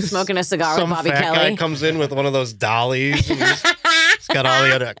here. I'm smoking a cigar Some with Bobby fat Kelly. guy comes in with one of those dollies. And just It's got all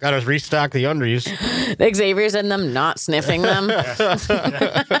the other. Got to restock the undies. Xavier's in them, not sniffing them.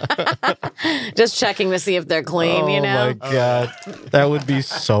 Just checking to see if they're clean, you know? Oh my god. That would be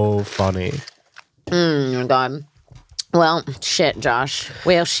so funny. Oh my god. Well, shit, Josh.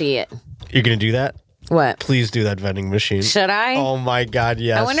 Well, shit. You're going to do that? What? Please do that vending machine. Should I? Oh my god,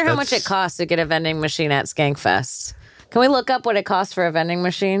 yes. I wonder how much it costs to get a vending machine at Skankfest. Can we look up what it costs for a vending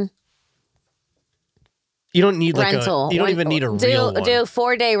machine? You don't need like rental. You don't even need a real one. Do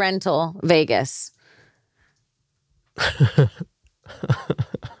 4-day rental, Vegas.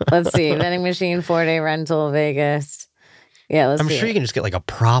 Let's see. Vending machine, 4-day rental, Vegas. Yeah, let's see. I'm sure you can just get like a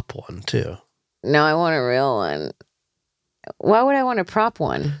prop one too. No, I want a real one. Why would I want a prop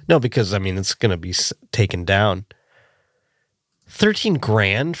one? No, because I mean it's going to be taken down. 13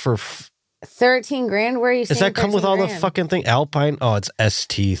 grand for 13 grand? Where are you saying? Does that come with all the grand? fucking thing? Alpine? Oh, it's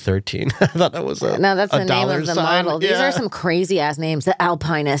ST13. I thought that was No, that's the name of the sign. model. These are some crazy ass names. The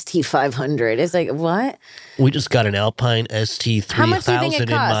Alpine ST500. It's like, what? We just got an Alpine ST3000 How much do you think it in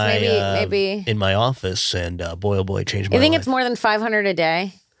costs? my Maybe in my office, and boy oh boy, changed my You think life. it's more than 500 a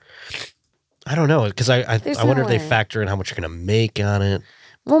day? I don't know, because I There's wonder no if they way. factor in how much you're going to make on it.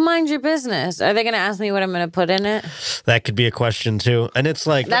 Well, mind your business. Are they going to ask me what I'm going to put in it? That could be a question too. And it's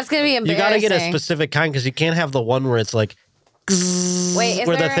like That's going to be embarrassing. you got to get a specific kind because you can't have the one where it's like Wait, is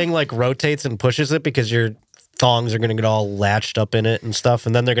where there the thing like rotates and pushes it because your thongs are going to get all latched up in it and stuff,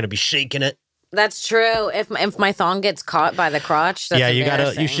 and then they're going to be shaking it. That's true. If my thong gets caught by the crotch, that's you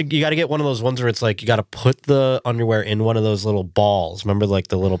gotta get one of those ones where it's like you gotta put the underwear in one of those little balls. Remember, like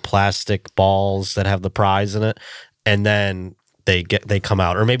the little plastic balls that have the prize in it, and then they come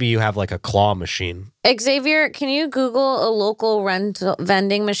out. Or maybe you have like a claw machine. Xavier, can you Google a local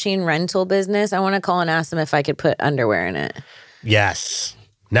vending machine rental business? I want to call and ask them if I could put underwear in it. Yes.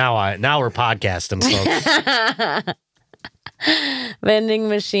 Now we're podcasting, folks. Vending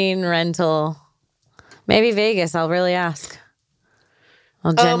machine rental. Maybe Vegas. I'll really ask.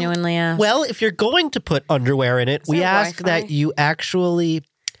 I'll genuinely ask. Well, if you're going to put underwear in it, we there ask Wi-Fi? that you actually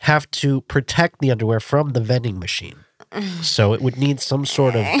have to protect the underwear from the vending machine. So it would need some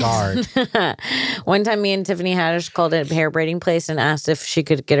sort of guard. One time, me and Tiffany Haddish called a hair braiding place and asked if she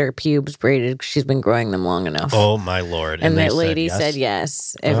could get her pubes braided because she's been growing them long enough. Oh my lord! and they the lady yes. said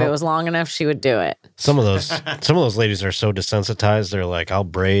yes. If it was long enough, she would do it. Some of those ladies are so desensitized. They're like, I'll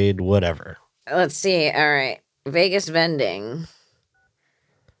braid whatever. Let's see. All right. Vegas vending.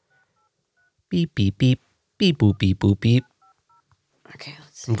 Beep beep beep beep boop beep boop beep. Okay,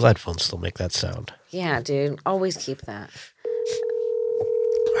 let's see. I'm glad phones still make that sound. Yeah, dude. Always keep that.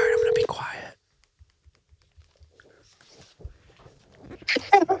 All right, I'm gonna be quiet.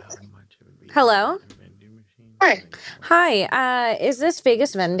 Hello. Hi. Hi. Is this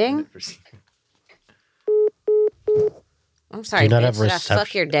Vegas vending? I'm sorry. Do you not bitch. have Did I reception?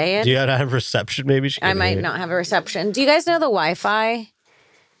 fuck your day in? Do you not have reception? Maybe she I can might hear you. not have a reception. Do you guys know the Wi-Fi?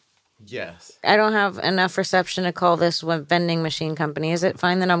 Yes. I don't have enough reception to call this vending machine company. Is it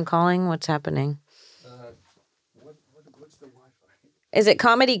fine that I'm calling? What's happening? What's the Wi-Fi? Is it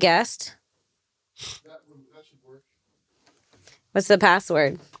comedy guest? That should work. What's the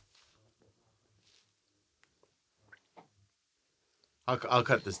password? I'll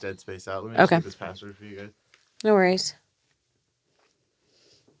cut this dead space out. Let me Okay. get this password for you guys. No worries.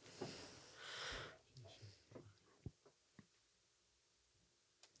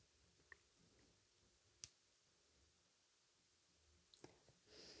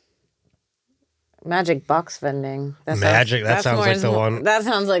 Magic box vending. That sounds like the one. That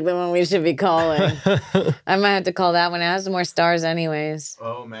sounds like the one we should be calling. I might have to call that one. It has more stars, anyways.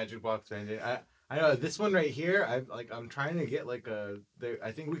 Oh, Magic Box Bandit. I know this one right here. I'm trying to get like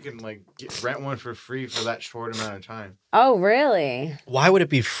I think we can like rent one for free for that short amount of time. Oh, really? Why would it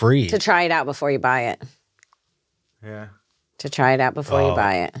be free? To try it out before you buy it. Yeah. To try it out before you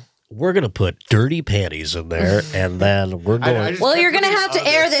buy it. We're gonna put dirty panties in there, and then we're going. I just Well, kept you're gonna looking have to at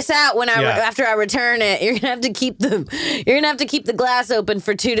air others. this out when after I return it. You're gonna have to keep the glass open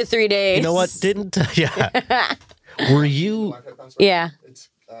for 2 to 3 days. You know what? Were you? Wi-Fi password? Yeah. It's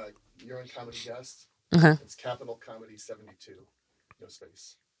you're on Comedy Guest. Uh-huh. It's Capital Comedy 72. No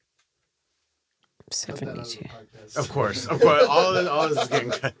space. Cut that out of the 72. podcast. Of course. All this is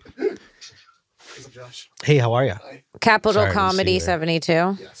getting cut. What's up, Josh? Hey, how are you? Hi. Capital Sorry, I didn't Comedy see you there.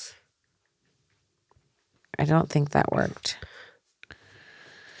 72. Yes. I don't think that worked.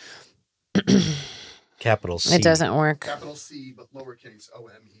 Capital C. It doesn't work. Capital C, but lowercase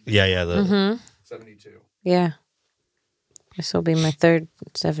OME. Yeah. The Mm-hmm. 72. Yeah. This will be my third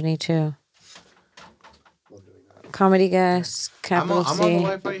 72. Love doing that. Comedy guest, I'm capital on the C.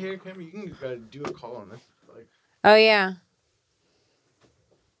 Wi-Fi here, Kim. You can do a call on this. Like, Oh, yeah.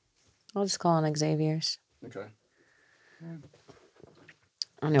 I'll just call on Xavier's. Okay. I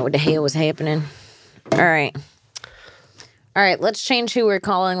don't know what the hell was happening. All right. Let's change who we're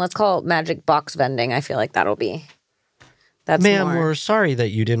calling. Let's call Magic Box Vending. I feel like that's Ma'am, more. we're sorry that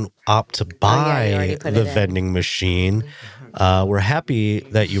you didn't opt to you buy already put the it in. vending machine. We're happy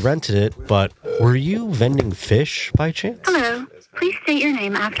that you rented it, but were you vending fish by chance? Hello. Please state your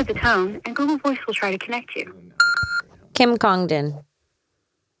name after the tone, and Google Voice will try to connect you. Kim Congdon.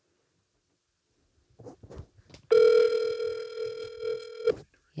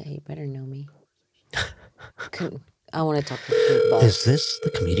 Yeah, you better know me. I want to talk to the boss. Is this the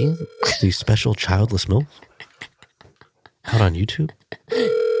comedian? The special childless MILF? Out on YouTube?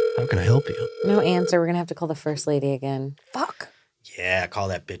 How can I help you? No answer. We're going to have to call the first lady again. Fuck. Yeah, call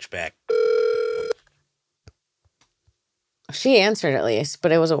that bitch back. She answered at least,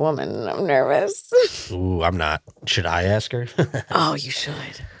 but it was a woman. I'm nervous. Ooh, I'm not. Should I ask her? Oh, you should.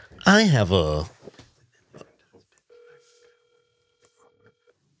 I have a...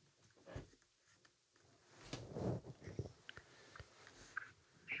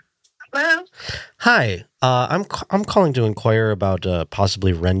 Hello? Hi, I'm calling to inquire about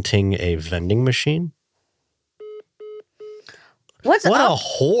possibly renting a vending machine. What a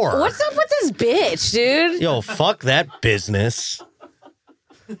whore! What's up with this bitch, dude? Yo, fuck that business.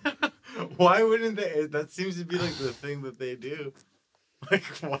 Why wouldn't they? That seems to be like the thing that they do. Like,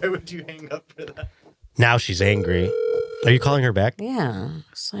 why would you hang up for that? Now she's angry. Are you calling her back? Yeah.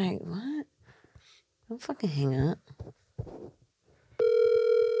 It's like, what? Don't fucking hang up.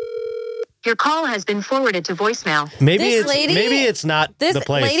 Your call has been forwarded to voicemail. Maybe This it's not This the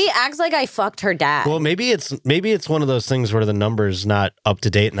place. lady acts like I fucked her dad. Well, maybe it's one of those things where the number's not up to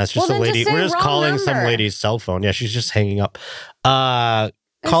date, and that's just Well, a then lady. just say We're just wrong calling some number. lady's cell phone. Yeah, she's just hanging up.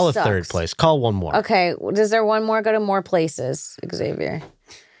 Call a third sucks. place. Call one more. Okay. Does there one more? Go to more places, Xavier.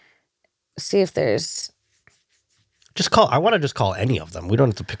 See if there's. Just call. I want to just call any of them. We don't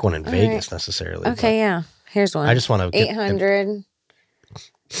have to pick one in All Vegas right. necessarily. Okay, yeah. Here's one. I just want to 800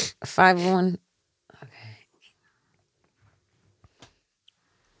 51.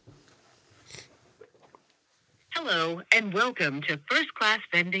 Hello, and welcome to First Class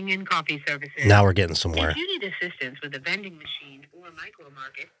Vending and Coffee Services. Now we're getting somewhere. If you need assistance with a vending machine or micro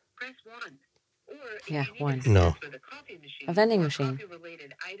market, press 1. Or if Yeah, you need one. assistance No. with a coffee machine, A vending or machine.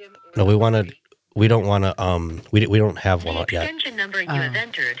 coffee-related item or No, we delivery, don't want to. We don't have one the yet. extension number you have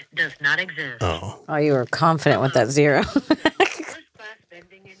entered does not exist. Oh, Oh, you were confident with that zero. First Class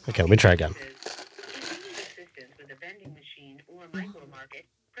Vending and Okay, let me try again. Services. If you need assistance with a vending machine or micro market,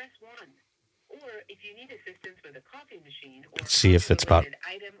 press 1. Or if you need assistance with a coffee machine or Let's see if it's about-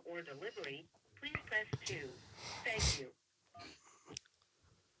 coffee-related item or delivery, please press 2. Thank you.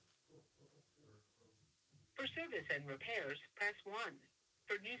 For service and repairs, press 1.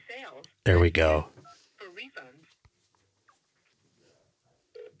 For new sales, There we go. for refunds,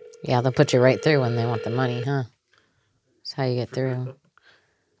 Yeah, they'll put you right through when they want the money, huh? That's how you get through.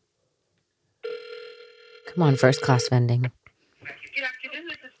 Come on, First Class Vending. Good afternoon,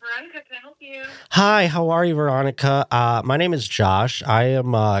 this is Veronica. Can I help you? Hi, how are you, Veronica? My name is Josh. I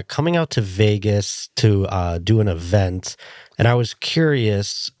am coming out to Vegas to do an event, and I was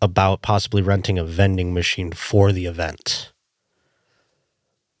curious about possibly renting a vending machine for the event.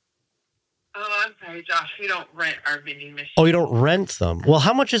 Oh, I'm sorry, Josh. We don't rent our vending machine. Oh, you don't rent them? Well,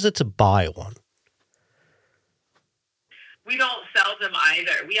 how much is it to buy one? We don't sell them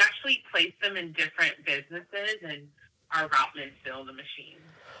either. We actually place them in different businesses, and our routemen fill the machine.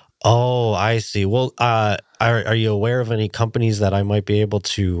 Oh, I see. Well, are you aware of any companies that I might be able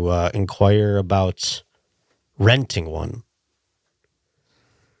to inquire about renting one?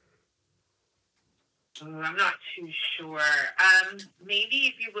 I'm not too sure. Maybe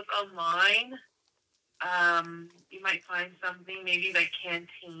if you look online, you might find something. Maybe like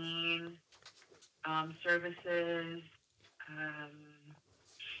canteen services.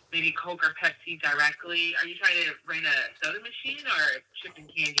 Maybe Coke or Pepsi directly. Are you trying to rent a soda machine or a chip and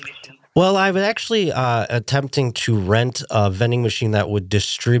candy machine? Well, I was actually attempting to rent a vending machine that would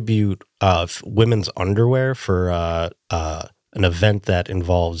distribute women's underwear for an event that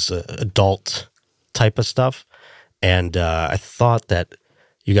involves adult type of stuff. And I thought that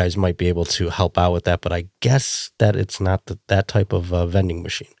you guys might be able to help out with that, but I guess that it's not that type of vending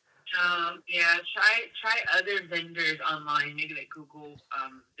machine. Yeah, try other vendors online. Maybe like Google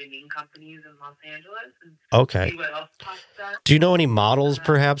vending companies in Los Angeles and Okay. see what else pops up. Do you know any models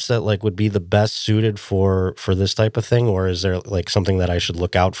perhaps that like would be the best suited for this type of thing, or is there like something that I should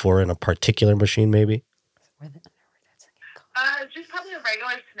look out for in a particular machine maybe? Just probably a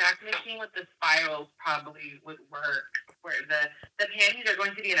regular snack machine with the spirals probably would work. where the panties are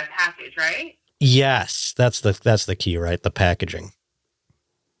going to be in a package, right? Yes, that's the key, right? The packaging.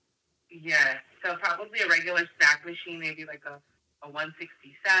 Yes. So probably a regular snack machine, maybe like a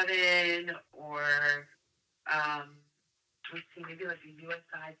 167 or let's see, maybe like a US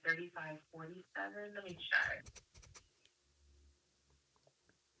size 3547. Let me check.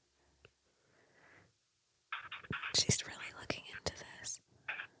 She's really looking into this.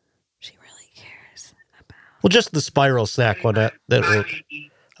 She really cares about. Well, just the spiral snack one. That will.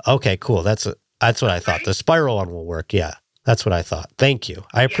 Okay, cool. That's what I thought. The spiral one will work. Yeah, that's what I thought. Thank you.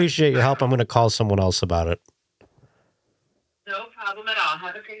 I appreciate your help. I'm going to call someone else about it. No problem at all.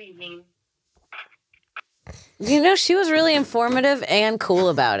 Have a great evening. You know, she was really informative and cool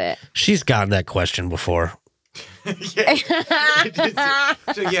about it. She's gotten that question before. Yeah.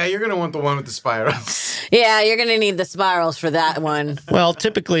 So, yeah, you're gonna want the one with the spirals. Yeah, you're gonna need the spirals for that one. Well,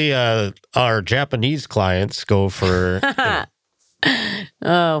 typically, our Japanese clients go for.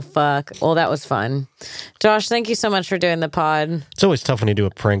 Oh, fuck. Well, that was fun. Josh, thank you so much for doing the pod. It's always tough when you do a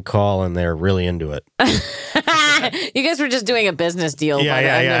prank call and they're really into it. You guys were just doing a business deal.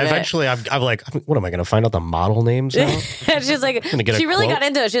 Yeah. Eventually, I'm like, what am I going to find out the model names now? She's like, she really got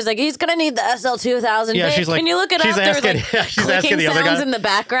into it. She's like, he's going to need the SL2000. Yeah, Babe, she's like, can you look it she's up? asking, There's like she's clicking asking the other sounds guy in the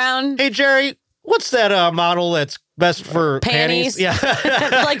background. Hey, Jerry, what's that model that's best for panties? Yeah.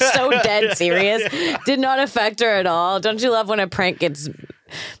 Like so dead serious. Did not affect her at all. Don't you love when a prank gets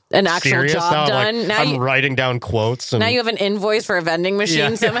an actual Serious? job done? Like, now I'm writing down quotes. And, now you have an invoice for a vending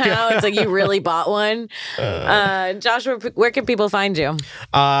machine somehow. It's like you really bought one. Josh, where can people find you?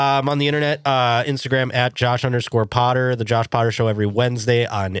 On the internet, Instagram at Josh_Potter. The Josh Potter Show every Wednesday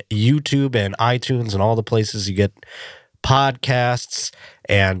on YouTube and iTunes and all the places you get podcasts.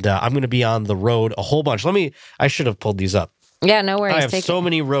 And I'm going to be on the road a whole bunch. I should have pulled these up. Yeah, no worries. I have so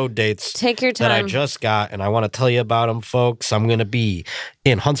many road dates take your time. that I just got, and I want to tell you about them, folks. I'm going to be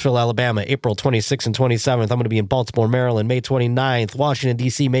in Huntsville, Alabama, April 26th and 27th. I'm going to be in Baltimore, Maryland, May 29th, Washington,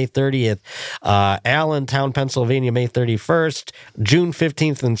 D.C., May 30th, Allentown, Pennsylvania, May 31st, June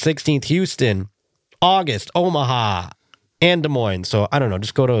 15th and 16th, Houston, August, Omaha, and Des Moines. So, I don't know,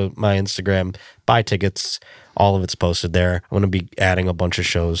 just go to my Instagram, buy tickets. All of it's posted there. I'm going to be adding a bunch of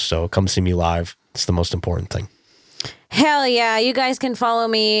shows, so come see me live. It's the most important thing. Hell yeah. You guys can follow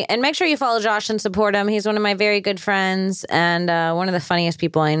me and make sure you follow Josh and support him. He's one of my very good friends and one of the funniest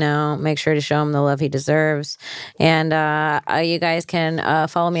people I know. Make sure to show him the love he deserves. And you guys can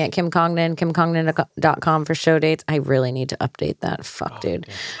follow me at Kim Congdon, kimcongdon.com for show dates. I really need to update that. Fuck, dude.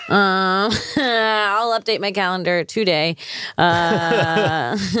 I'll update my calendar today.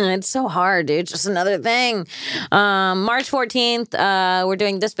 It's so hard, dude. Just another thing. March 14th, we're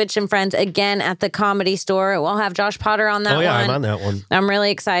doing This Bitch and Friends again at the Comedy Store. We'll have Josh Potter on that one. Oh, yeah, I'm on that one. I'm really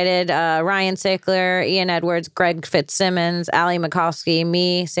excited. Ryan Sickler, Ian Edwards, Greg Fitzsimmons, Ali Makovsky,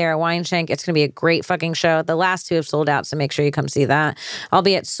 me, Sarah Weinshank. It's going to be a great fucking show. The last two have sold out, so make sure you come see that. I'll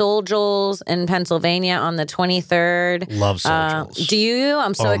be at Soul Joel's in Pennsylvania on the 23rd. Love Soul Joel's. Do you?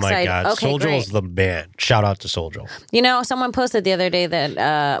 I'm so excited. Oh, my God. Okay, Soul great. Joel's the man. Shout out to Soul Joel. You know, someone posted the other day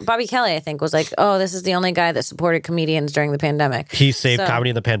that Bobby Kelly, I think, was like, oh, this is the only guy that supported comedians during the pandemic. He saved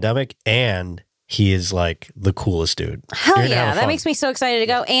comedy in the pandemic, and he is like the coolest dude. Hell yeah. That makes me so excited to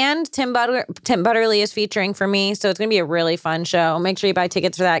go. And Tim Butterly is featuring for me. So it's going to be a really fun show. Make sure you buy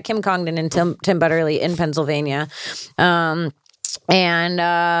tickets for that. Kim Congdon and Tim Butterly in Pennsylvania. And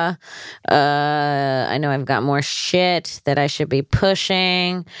I know I've got more shit that I should be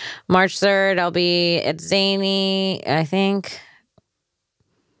pushing. March 3rd, I'll be at Zany, I think.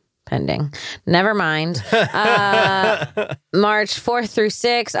 Pending. Never mind. March 4th through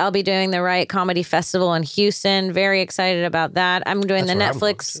 6th, I'll be doing the Right Comedy Festival in Houston. Very excited about that. I'm doing the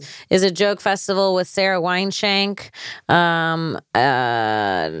Netflix is a Joke Festival with Sarah Weinshank.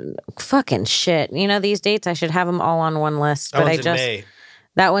 Fucking shit. You know, these dates, I should have them all on one list. But May.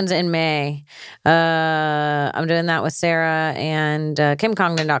 That one's in May. I'm doing that with Sarah and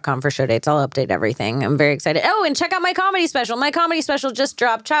kimcongdon.com for show dates. I'll update everything. I'm very excited. Oh, and check out my comedy special. My comedy special just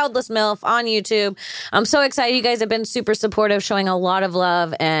dropped, Childless MILF, on YouTube. I'm so excited. You guys have been super supportive, showing a lot of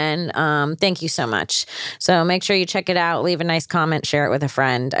love, and thank you so much. So make sure you check it out. Leave a nice comment. Share it with a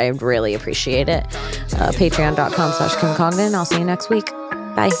friend. I really appreciate it. Patreon.com/kimcongdon. I'll see you next week.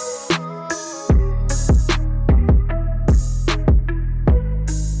 Bye.